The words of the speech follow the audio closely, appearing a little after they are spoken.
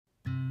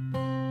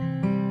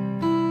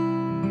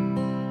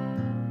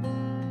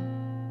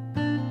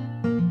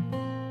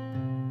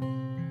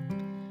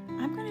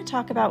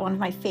talk about one of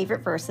my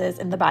favorite verses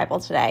in the Bible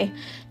today.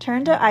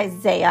 Turn to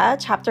Isaiah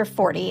chapter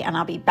 40, and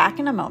I'll be back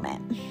in a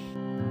moment.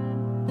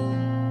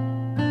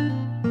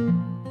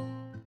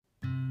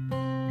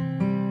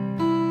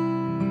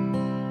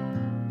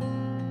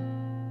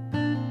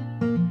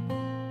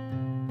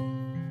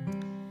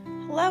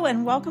 Hello,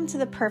 and welcome to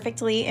the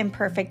Perfectly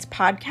Imperfect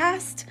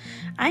podcast.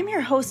 I'm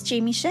your host,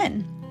 Jamie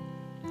Shin.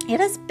 It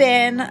has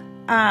been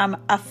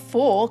a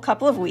full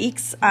couple of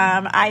weeks.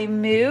 I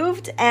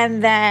moved,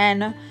 and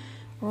then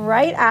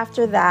right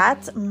after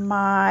that,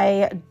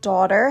 my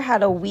daughter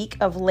had a week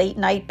of late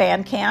night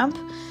band camp,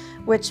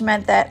 which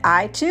meant that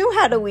I too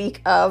had a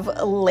week of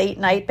late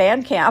night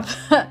band camp.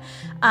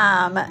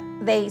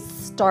 They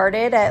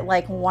started at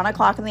like 1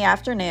 o'clock in the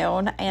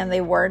afternoon, and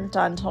they weren't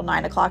done until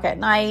 9 o'clock at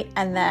night.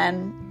 And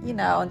then,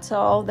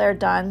 until they're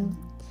done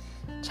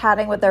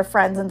chatting with their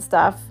friends and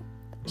stuff,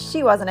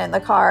 she wasn't in the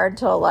car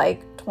until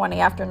like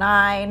 20 after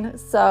 9,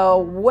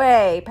 so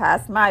way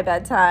past my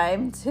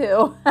bedtime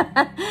to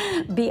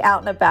be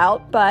out and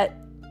about. But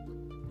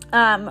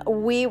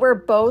we were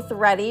both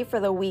ready for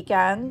the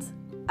weekend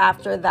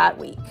after that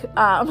week.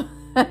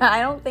 I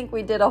don't think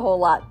we did a whole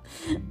lot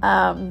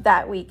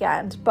that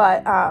weekend,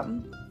 but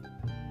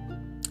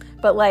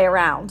lay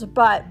around.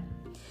 But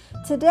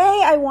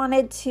today I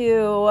wanted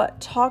to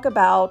talk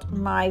about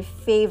my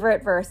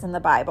favorite verse in the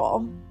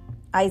Bible,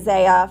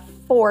 Isaiah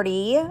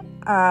 40,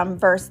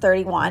 verse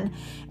 31.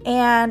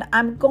 And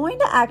I'm going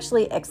to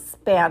actually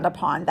expand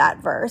upon that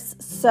verse.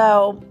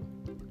 So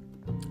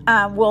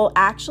we'll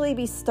actually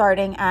be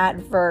starting at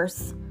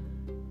verse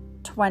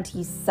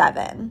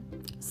 27.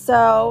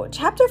 So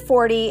chapter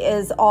 40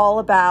 is all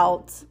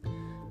about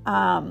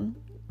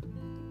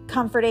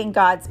comforting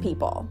God's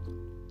people.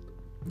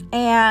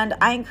 And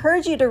I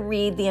encourage you to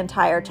read the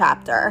entire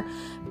chapter,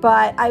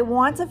 but I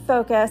want to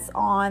focus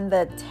on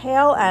the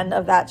tail end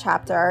of that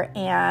chapter,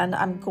 and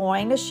I'm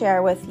going to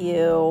share with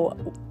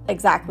you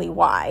exactly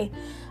why.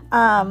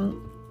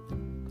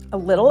 A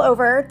little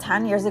over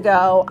 10 years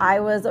ago, I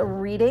was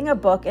reading a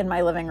book in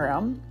my living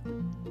room.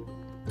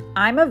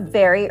 I'm a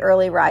very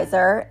early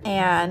riser,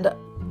 and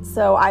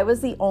so I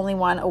was the only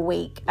one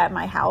awake at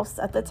my house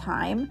at the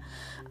time.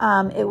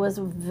 It was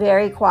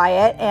very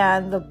quiet,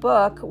 and the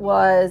book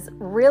was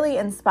really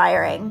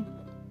inspiring.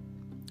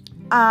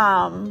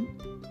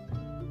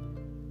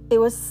 It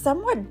was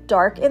somewhat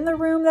dark in the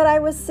room that I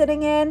was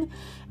sitting in,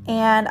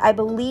 and I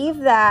believe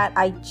that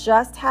I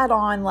just had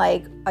on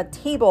like a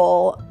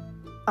table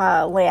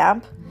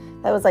lamp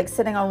that was like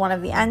sitting on one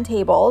of the end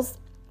tables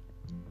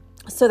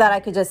so that I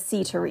could just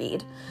see to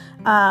read.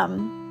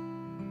 And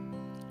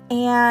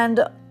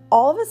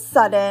all of a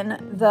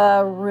sudden,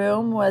 the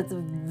room was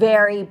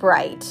very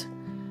bright,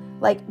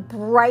 like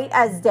bright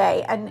as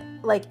day.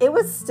 And like, it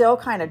was still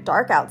kind of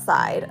dark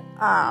outside.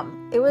 I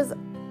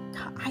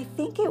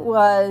think it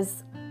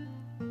was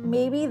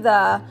maybe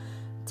the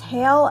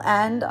tail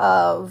end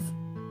of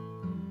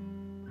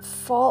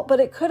fall, but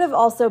it could have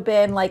also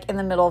been like in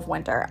the middle of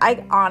winter. I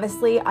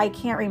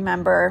can't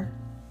remember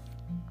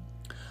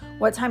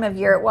what time of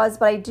year it was,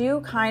 but I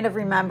do kind of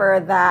remember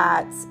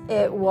that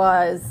it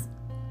was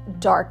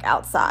dark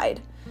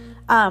outside.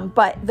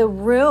 But the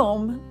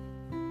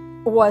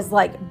room was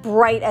like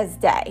bright as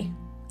day.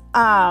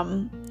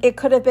 It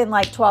could have been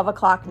like 12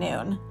 o'clock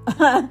noon.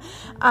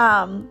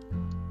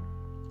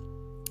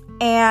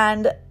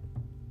 And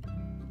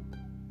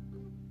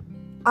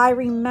I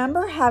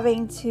remember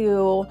having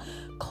to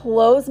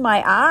close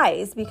my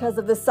eyes because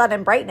of the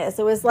sudden brightness.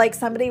 It was like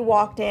somebody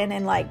walked in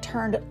and like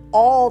turned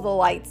all the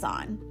lights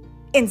on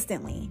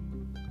instantly.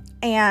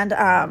 And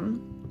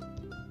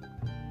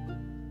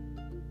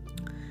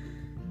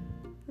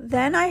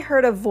then I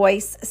heard a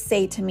voice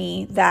say to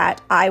me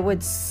that I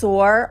would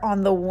soar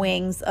on the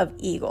wings of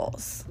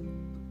eagles.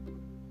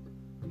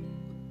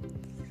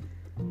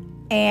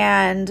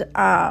 And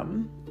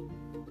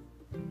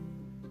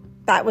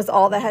that was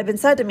all that had been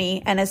said to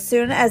me. And as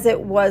soon as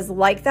it was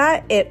like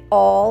that, it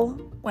all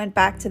went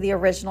back to the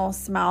original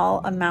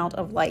small amount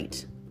of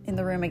light in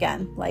the room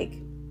again, like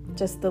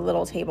just the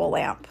little table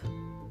lamp.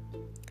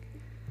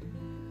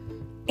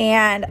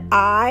 And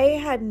I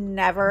had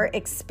never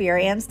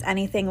experienced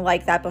anything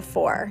like that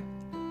before.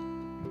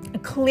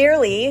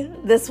 Clearly,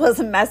 this was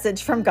a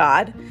message from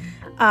God.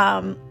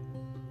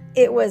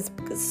 It was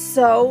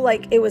so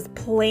like, it was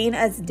plain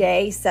as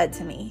day said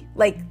to me,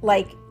 like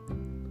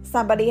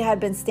somebody had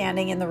been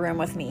standing in the room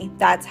with me.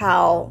 That's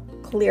how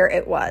clear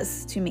it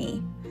was to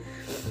me.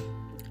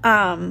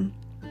 And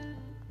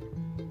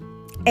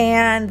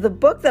the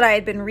book that I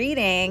had been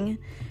reading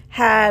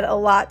had a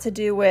lot to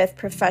do with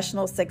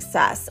professional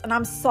success. And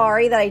I'm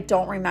sorry that I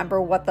don't remember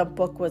what the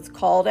book was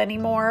called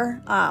anymore.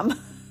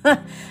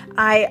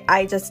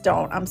 I just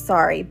don't. I'm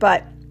sorry.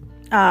 But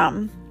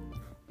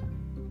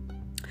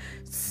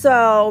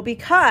so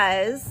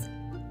because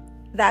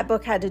that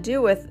book had to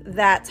do with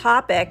that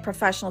topic,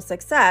 professional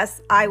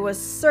success, I was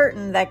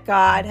certain that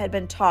God had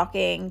been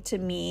talking to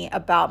me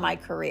about my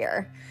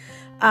career.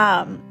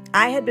 I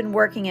had been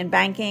working in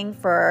banking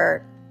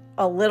for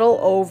a little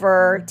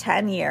over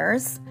 10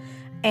 years.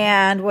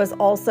 and was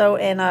also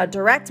in a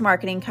direct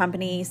marketing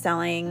company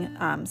selling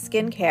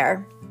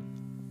skincare.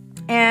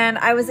 And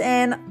I was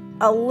in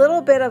a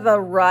little bit of a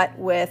rut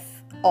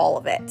with all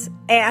of it.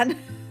 And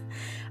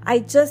I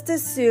just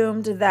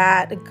assumed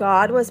that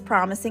God was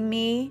promising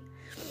me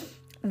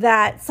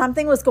that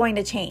something was going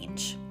to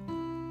change.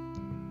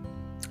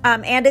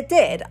 And it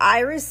did. I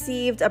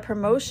received a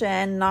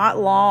promotion not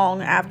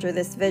long after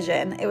this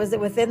vision. It was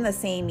within the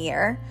same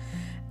year.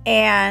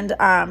 And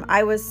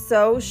I was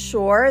so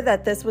sure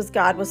that this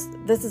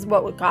is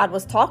what God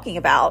was talking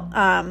about.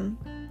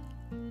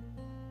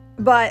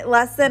 But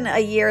less than a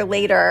year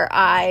later,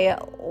 I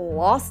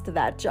lost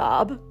that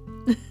job.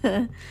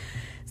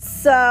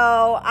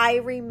 So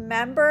I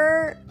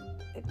remember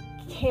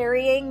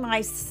carrying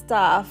my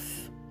stuff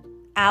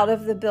out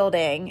of the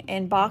building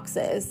in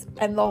boxes,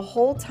 and the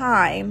whole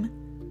time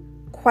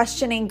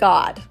questioning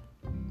God.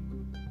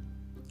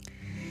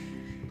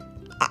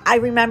 I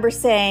remember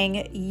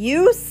saying,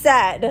 "You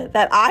said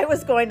that I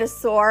was going to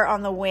soar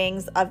on the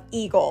wings of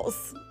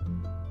eagles.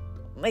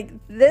 Like,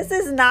 this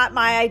is not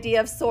my idea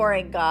of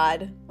soaring,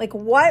 God. Like,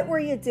 what were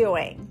you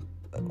doing?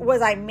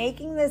 Was I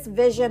making this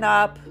vision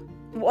up?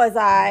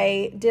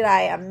 Did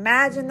I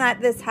imagine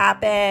that this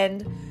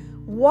happened?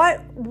 What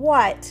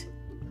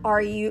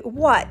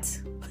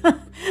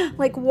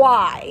like,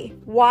 why?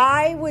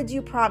 Why would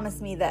you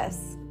promise me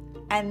this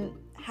and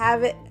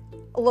have it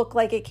look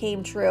like it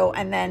came true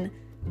and then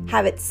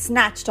have it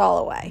snatched all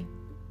away?"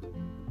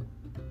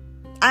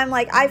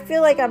 I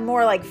feel like I'm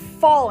more like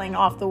falling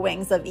off the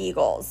wings of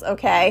eagles,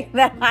 okay,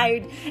 than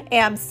I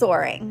am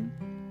soaring.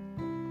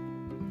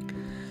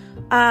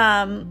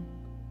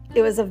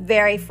 It was a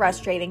very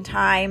frustrating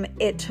time.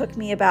 It took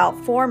me about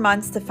 4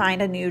 months to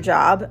find a new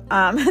job.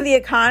 The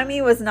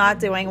economy was not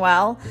doing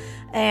well,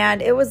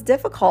 and it was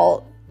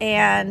difficult.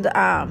 And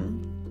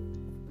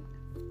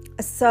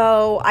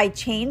so I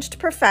changed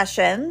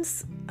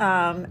professions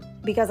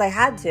because I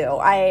had to.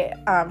 I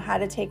had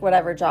to take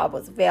whatever job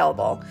was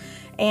available.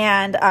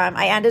 And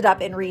I ended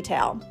up in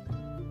retail.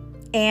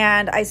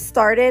 And I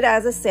started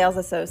as a sales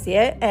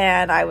associate,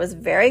 and I was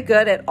very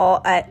good at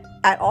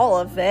all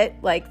of it,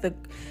 like the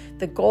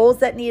goals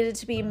that needed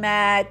to be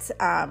met.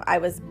 I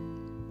was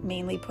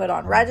mainly put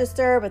on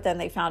register, but then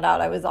they found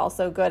out I was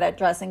also good at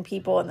dressing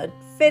people in the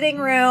fitting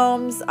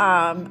rooms.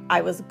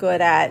 I was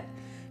good at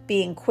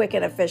being quick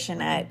and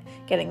efficient at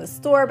getting the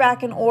store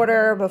back in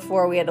order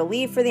before we had to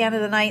leave for the end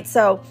of the night.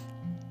 So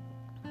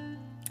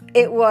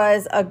it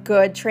was a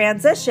good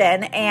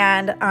transition,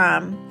 and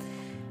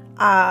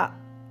I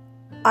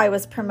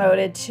was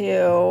promoted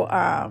to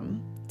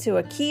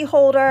a key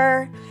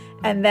holder.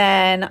 And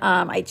then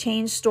I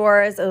changed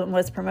stores and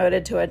was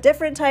promoted to a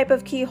different type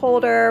of key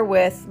holder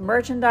with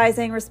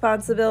merchandising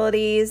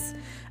responsibilities,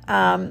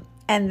 and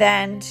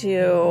then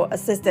to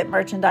assistant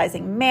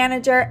merchandising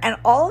manager. And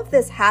all of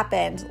this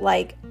happened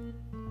like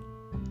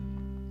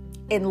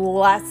in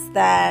less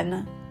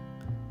than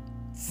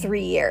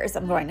 3 years,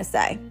 I'm going to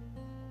say.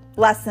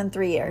 Less than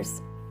 3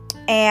 years.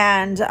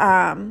 And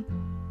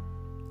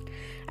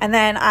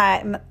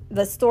then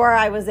the store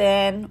I was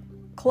in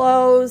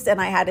closed,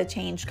 and I had to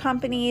change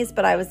companies,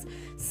 but I was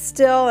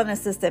still an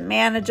assistant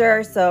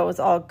manager, so it was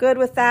all good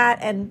with that.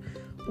 And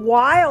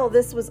while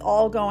this was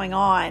all going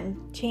on,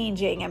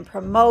 changing and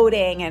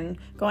promoting and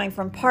going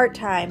from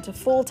part-time to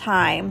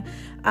full-time,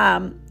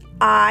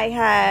 I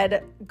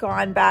had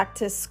gone back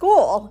to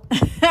school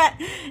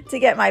to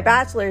get my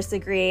bachelor's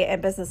degree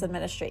in business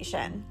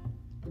administration.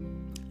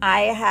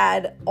 I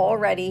had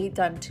already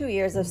done 2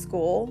 years of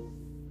school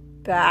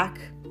back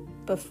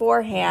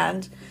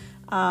beforehand,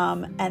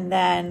 and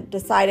then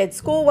decided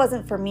school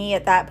wasn't for me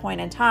at that point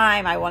in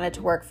time. I wanted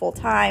to work full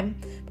time.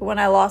 But when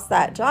I lost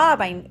that job,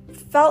 I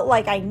felt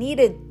like I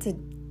needed to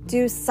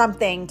do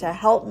something to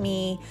help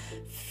me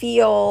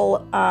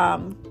feel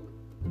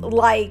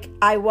like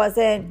I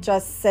wasn't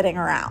just sitting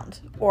around,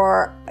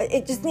 or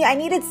I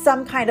needed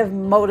some kind of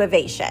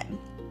motivation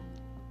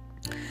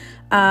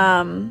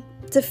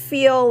to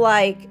feel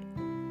like,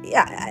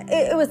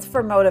 it was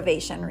for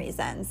motivation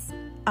reasons.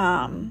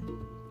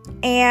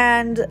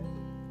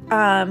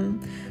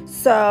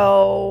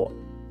 So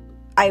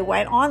I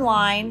went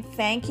online.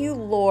 Thank you,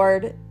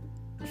 Lord,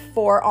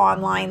 for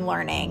online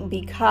learning,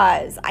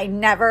 because I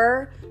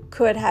never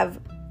could have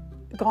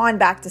gone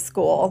back to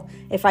school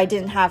if I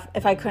couldn't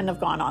have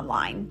gone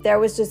online. There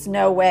was just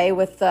no way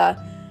with the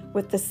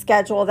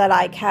schedule that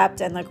I kept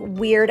and like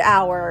weird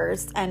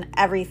hours and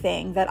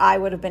everything that I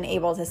would have been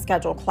able to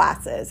schedule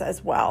classes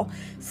as well.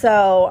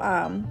 So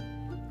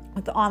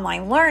with the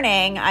online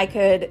learning, I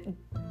could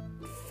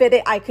fit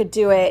it. I could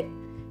do it,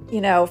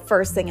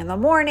 first thing in the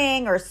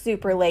morning or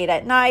super late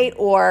at night,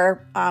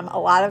 or a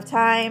lot of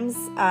times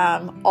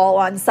all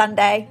on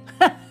Sunday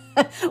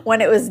when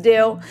it was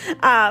due.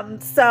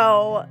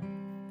 So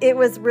it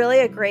was really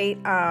a great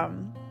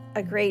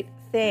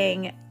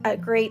thing, a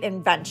great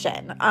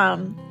invention.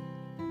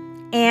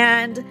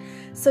 And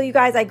so you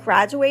guys, I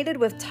graduated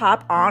with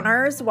top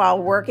honors while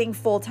working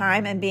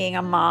full-time and being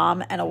a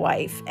mom and a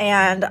wife.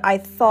 And I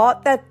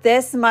thought that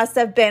this must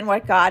have been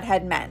what God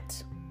had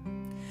meant.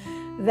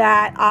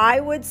 that I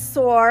would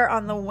soar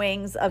on the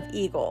wings of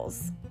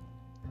eagles.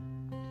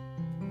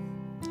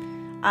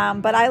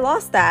 But I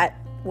lost that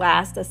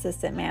last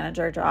assistant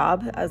manager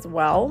job as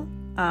well.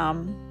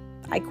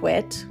 I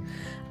quit.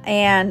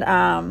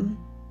 And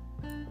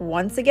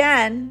once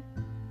again,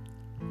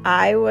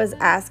 I was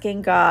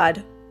asking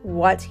God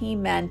what he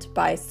meant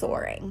by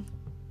soaring.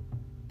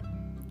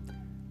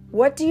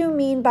 What do you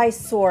mean by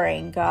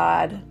soaring,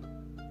 God?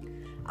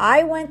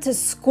 I went to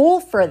school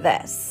for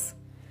this.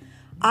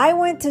 I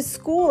went to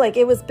school, like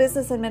it was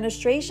business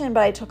administration,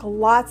 but I took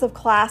lots of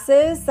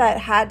classes that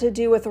had to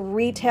do with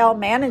retail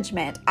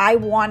management. I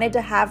wanted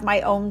to have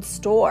my own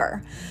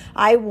store.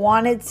 I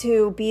wanted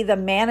to be the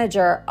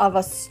manager of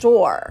a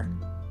store.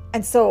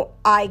 And so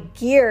I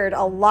geared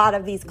a lot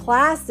of these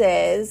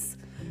classes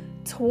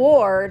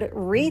toward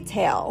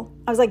retail.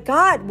 I was like,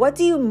 God, what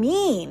do you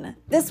mean?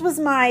 This was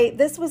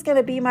going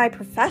to be my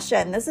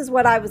profession. This is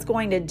what I was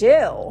going to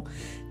do.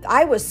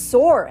 I was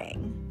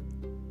soaring.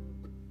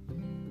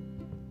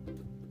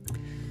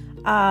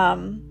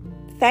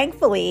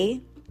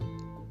 Thankfully,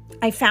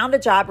 I found a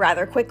job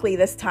rather quickly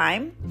this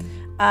time.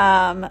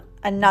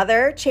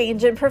 Another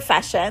change in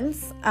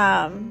professions.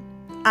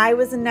 I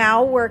was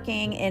now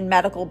working in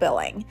medical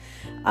billing.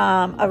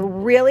 A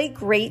really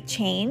great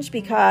change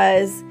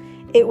because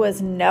it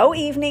was no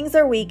evenings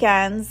or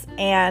weekends,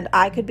 and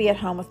I could be at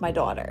home with my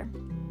daughter.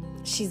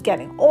 She's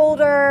getting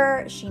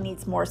older. She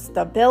needs more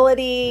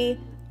stability.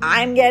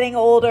 I'm getting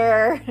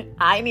older.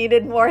 I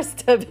needed more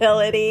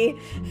stability.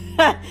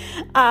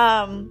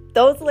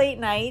 Those late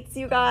nights,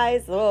 you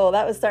guys,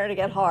 that was starting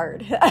to get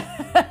hard.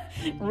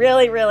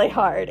 Really, really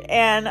hard.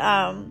 And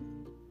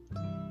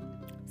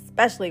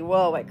especially,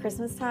 at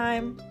Christmas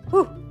time,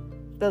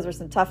 those were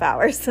some tough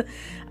hours.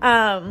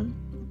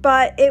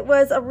 But it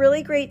was a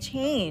really great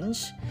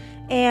change.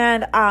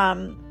 And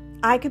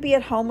I could be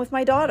at home with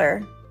my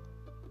daughter.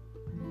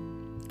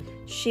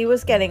 She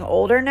was getting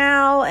older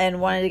now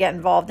and wanted to get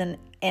involved in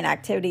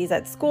activities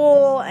at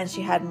school, and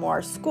she had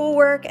more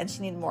schoolwork and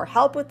she needed more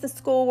help with the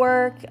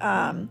schoolwork.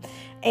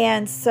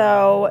 And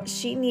so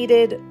she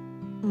needed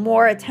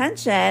more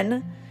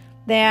attention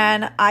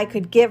than I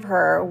could give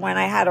her when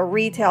I had a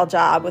retail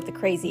job with the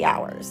crazy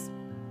hours.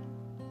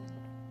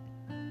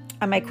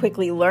 I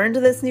quickly learned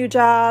this new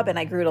job and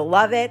I grew to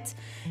love it.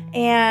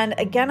 And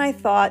again, I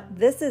thought,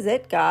 this is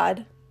it,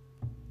 God.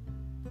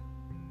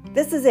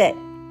 This is it.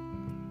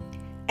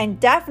 And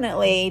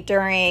definitely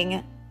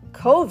during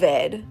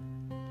COVID,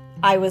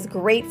 I was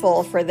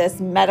grateful for this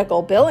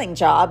medical billing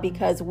job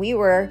because we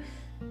were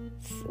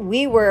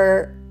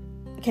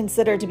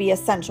considered to be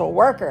essential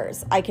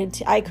workers. I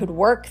could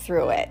work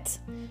through it.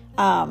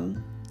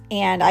 And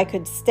I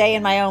could stay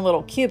in my own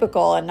little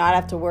cubicle and not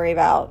have to worry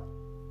about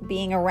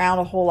being around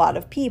a whole lot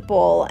of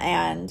people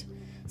and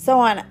so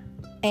on.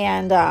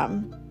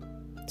 And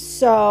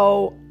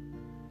so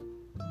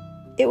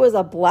it was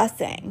a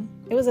blessing.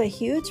 It was a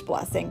huge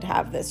blessing to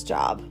have this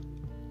job.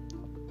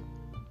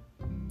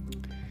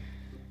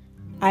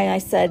 I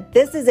said,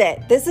 this is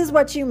it. This is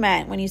what you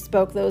meant when you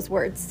spoke those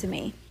words to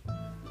me.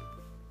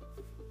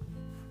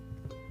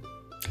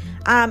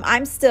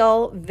 I'm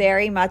still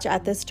very much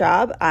at this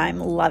job. I'm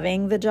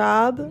loving the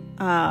job.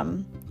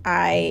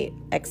 I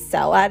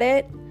excel at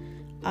it.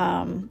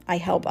 I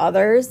help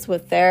others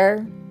with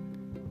their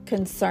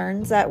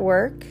concerns at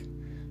work.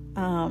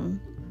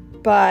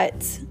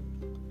 But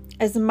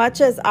as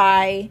much as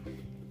I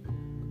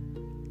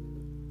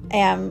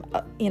am,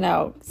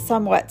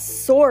 somewhat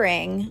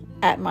soaring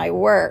at my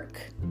work,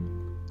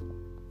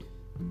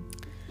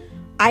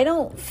 I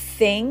don't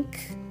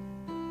think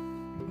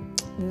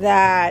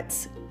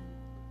that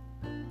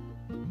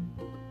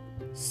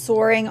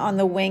soaring on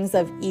the wings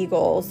of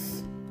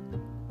eagles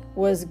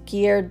was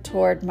geared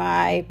toward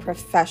my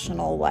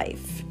professional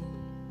life.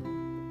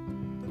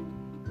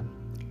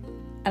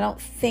 I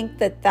don't think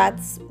that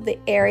that's the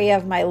area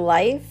of my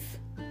life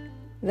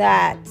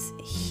that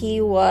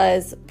he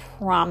was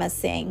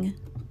promising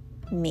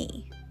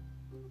me.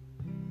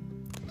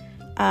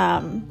 I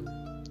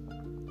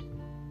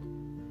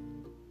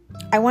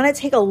want to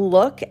take a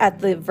look at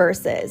the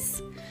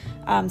verses,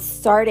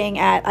 starting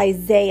at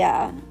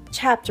Isaiah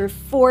chapter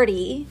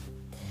 40,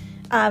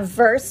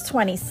 verse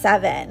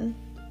 27.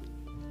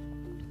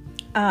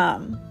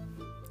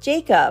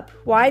 Jacob,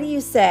 why do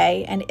you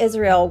say, and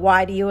Israel,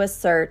 why do you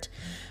assert,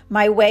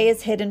 my way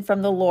is hidden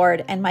from the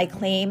Lord, and my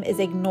claim is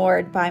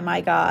ignored by my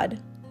God?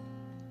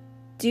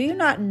 Do you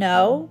not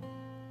know?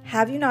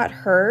 Have you not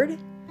heard?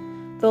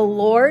 The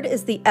Lord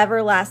is the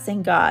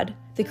everlasting God,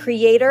 the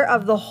creator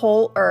of the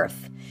whole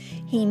earth.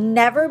 He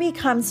never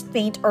becomes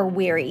faint or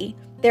weary.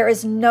 There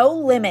is no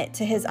limit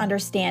to his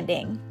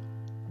understanding.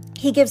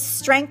 He gives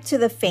strength to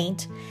the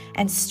faint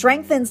and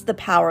strengthens the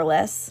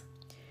powerless.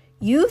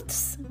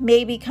 Youths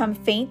may become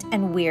faint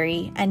and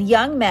weary, and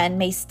young men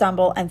may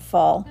stumble and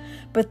fall.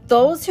 But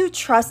those who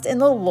trust in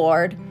the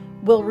Lord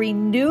will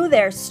renew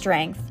their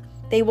strength.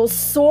 They will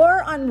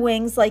soar on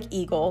wings like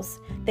eagles.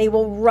 They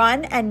will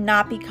run and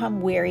not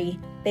become weary.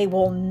 They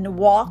will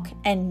walk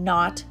and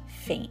not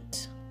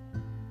faint.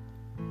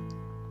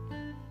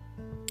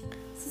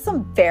 This is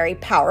some very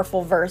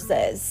powerful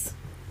verses.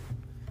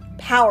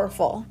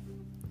 Powerful.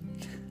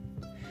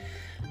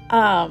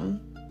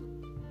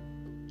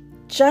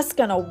 Just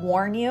gonna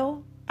warn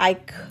you, I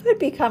could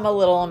become a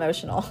little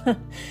emotional.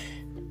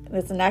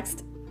 This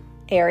next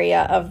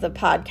area of the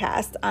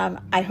podcast.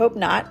 I hope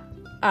not,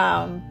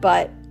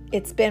 but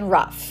it's been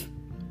rough.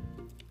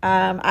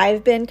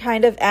 I've been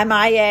kind of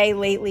MIA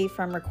lately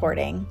from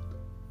recording.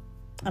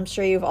 I'm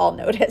sure you've all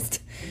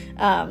noticed.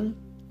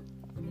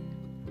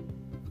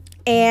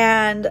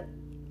 And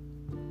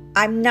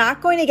I'm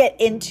not going to get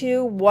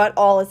into what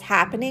all is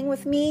happening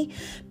with me,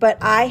 but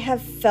I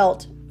have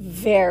felt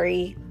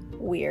very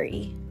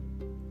weary.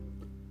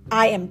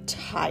 I am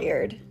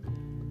tired.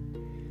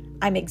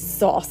 I'm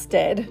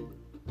exhausted.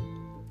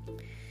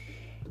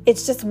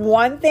 It's just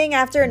one thing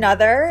after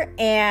another,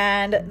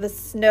 and the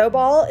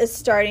snowball is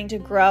starting to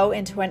grow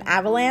into an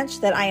avalanche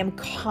that I am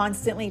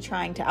constantly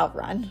trying to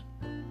outrun.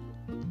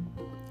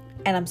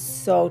 And I'm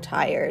so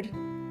tired.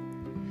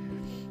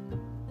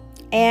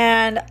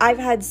 And I've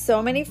had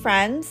so many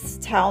friends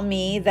tell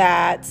me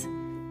that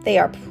they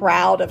are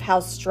proud of how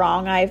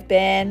strong I've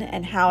been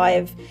and how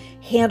I've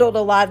handled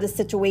a lot of the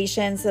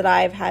situations that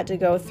I've had to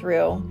go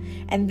through.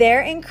 And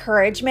their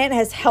encouragement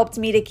has helped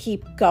me to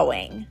keep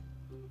going.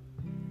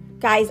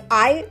 Guys,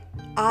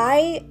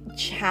 I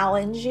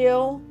challenge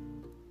you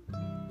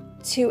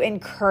to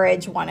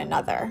encourage one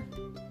another.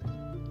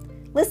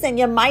 Listen,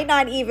 you might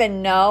not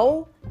even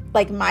know,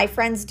 like my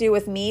friends do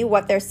with me,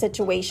 what their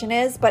situation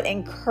is, but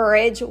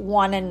encourage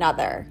one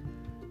another.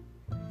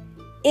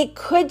 It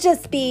could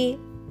just be,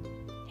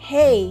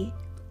 hey,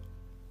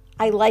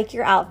 I like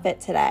your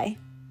outfit today.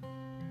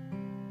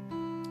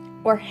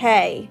 Or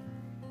hey,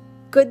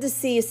 good to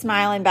see you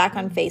smiling back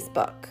on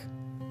Facebook.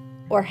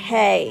 Or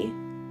hey,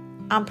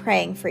 I'm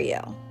praying for you.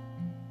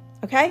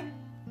 Okay?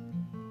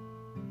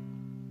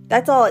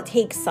 That's all it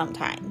takes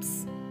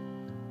sometimes.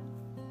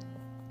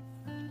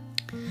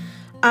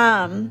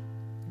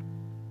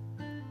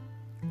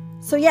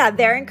 So yeah,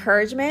 their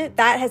encouragement,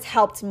 that has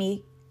helped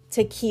me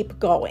to keep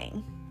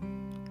going.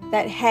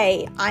 That,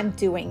 hey, I'm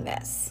doing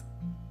this.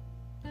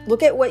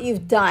 Look at what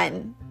you've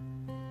done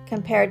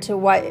compared to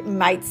what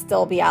might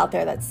still be out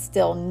there that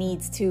still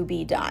needs to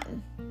be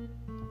done.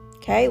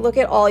 Okay, look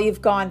at all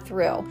you've gone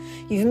through.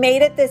 You've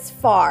made it this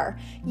far.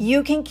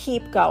 You can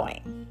keep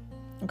going.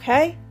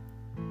 Okay?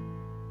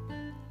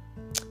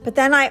 But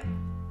then I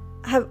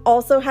have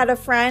also had a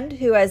friend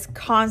who has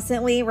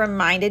constantly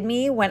reminded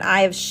me when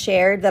I have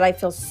shared that I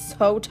feel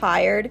so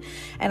tired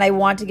and I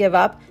want to give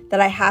up,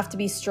 that I have to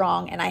be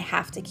strong and I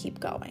have to keep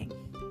going.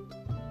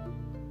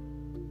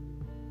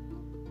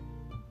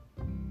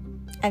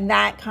 And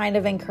that kind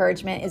of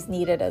encouragement is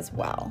needed as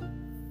well.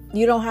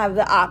 You don't have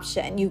the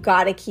option. You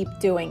got to keep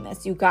doing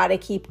this. You got to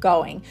keep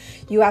going.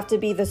 You have to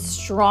be the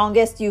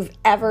strongest you've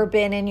ever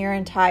been in your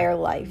entire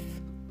life.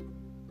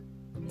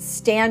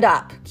 Stand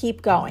up.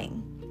 Keep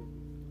going.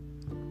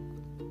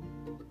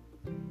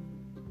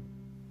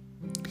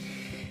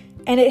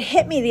 And it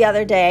hit me the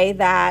other day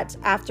that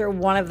after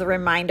one of the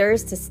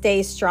reminders to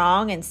stay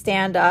strong and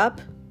stand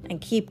up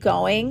and keep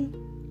going,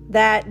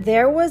 that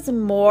there was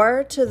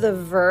more to the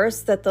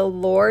verse that the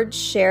Lord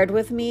shared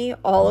with me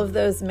all of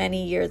those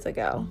many years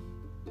ago.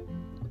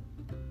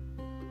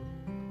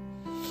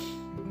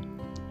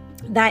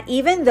 That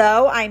even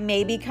though I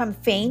may become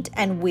faint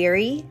and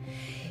weary,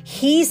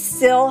 He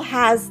still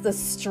has the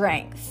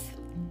strength.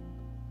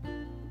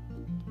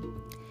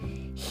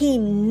 He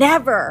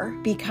never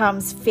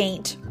becomes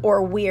faint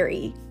or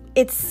weary.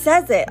 It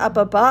says it up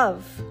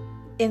above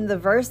in the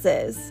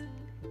verses.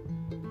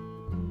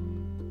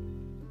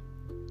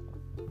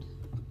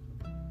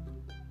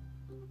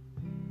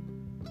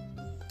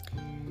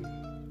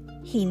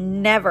 He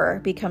never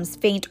becomes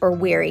faint or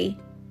weary.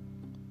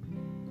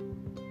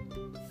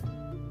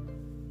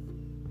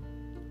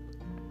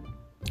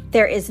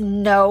 There is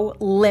no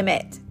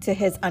limit to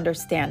His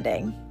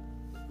understanding.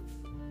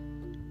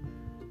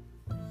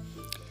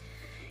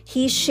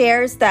 He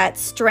shares that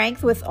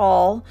strength with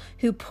all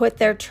who put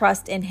their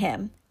trust in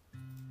Him.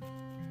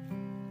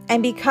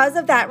 And because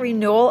of that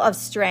renewal of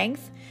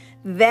strength,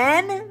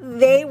 then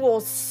they will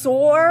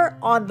soar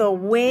on the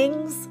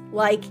wings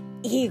like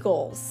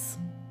eagles.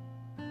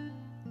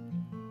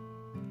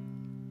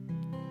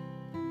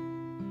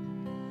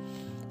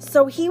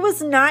 So He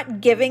was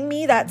not giving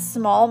me that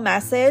small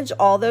message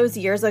all those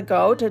years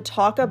ago to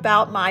talk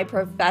about my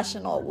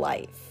professional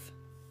life.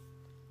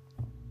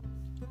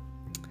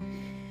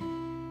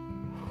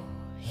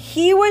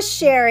 He was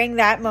sharing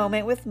that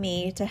moment with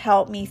me to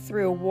help me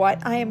through what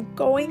I am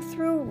going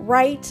through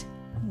right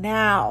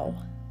now.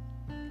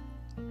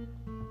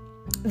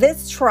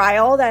 This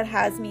trial that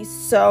has me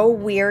so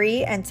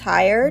weary and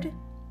tired,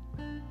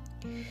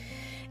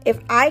 if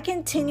I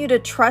continue to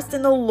trust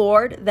in the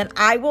Lord, then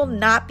I will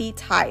not be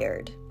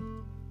tired.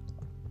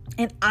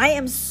 And I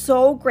am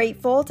so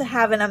grateful to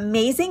have an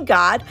amazing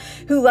God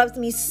who loves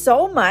me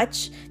so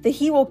much that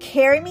He will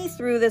carry me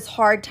through this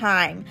hard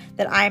time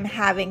that I'm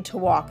having to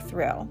walk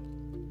through.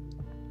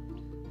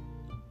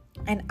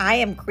 And I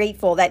am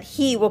grateful that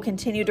He will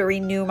continue to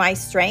renew my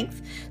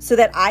strength so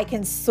that I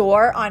can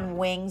soar on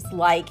wings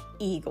like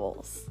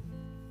eagles.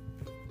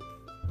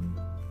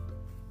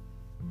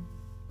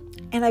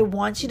 And I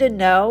want you to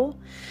know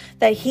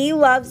that He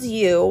loves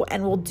you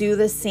and will do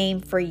the same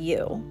for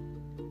you.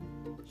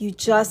 You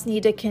just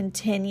need to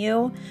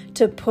continue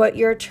to put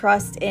your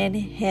trust in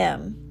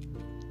Him.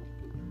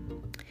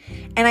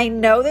 And I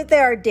know that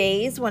there are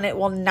days when it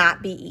will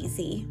not be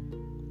easy.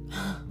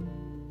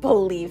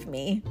 Believe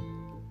me,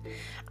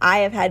 I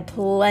have had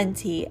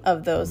plenty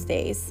of those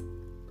days.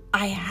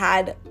 I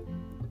had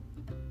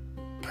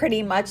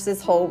pretty much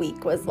this whole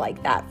week was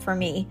like that for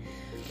me.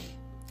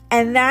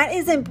 And that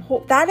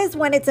is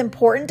when it's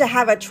important to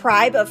have a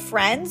tribe of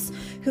friends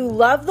who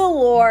love the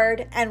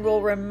Lord and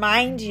will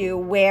remind you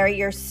where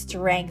your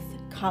strength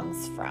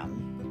comes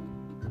from.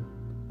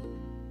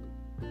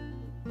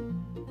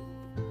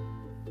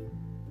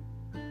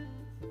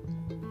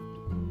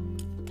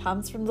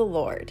 Comes from the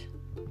Lord.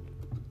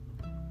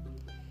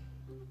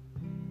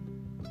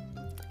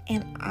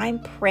 And I'm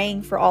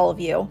praying for all of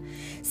you.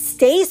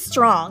 Stay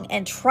strong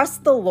and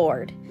trust the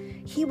Lord.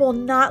 He will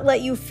not let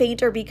you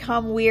faint or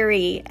become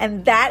weary.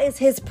 And that is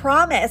His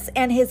promise.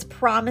 And His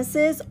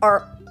promises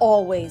are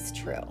always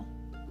true.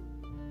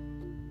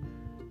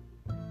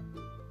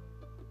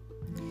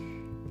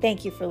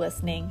 Thank you for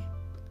listening.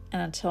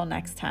 And until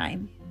next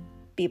time,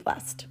 be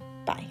blessed.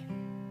 Bye.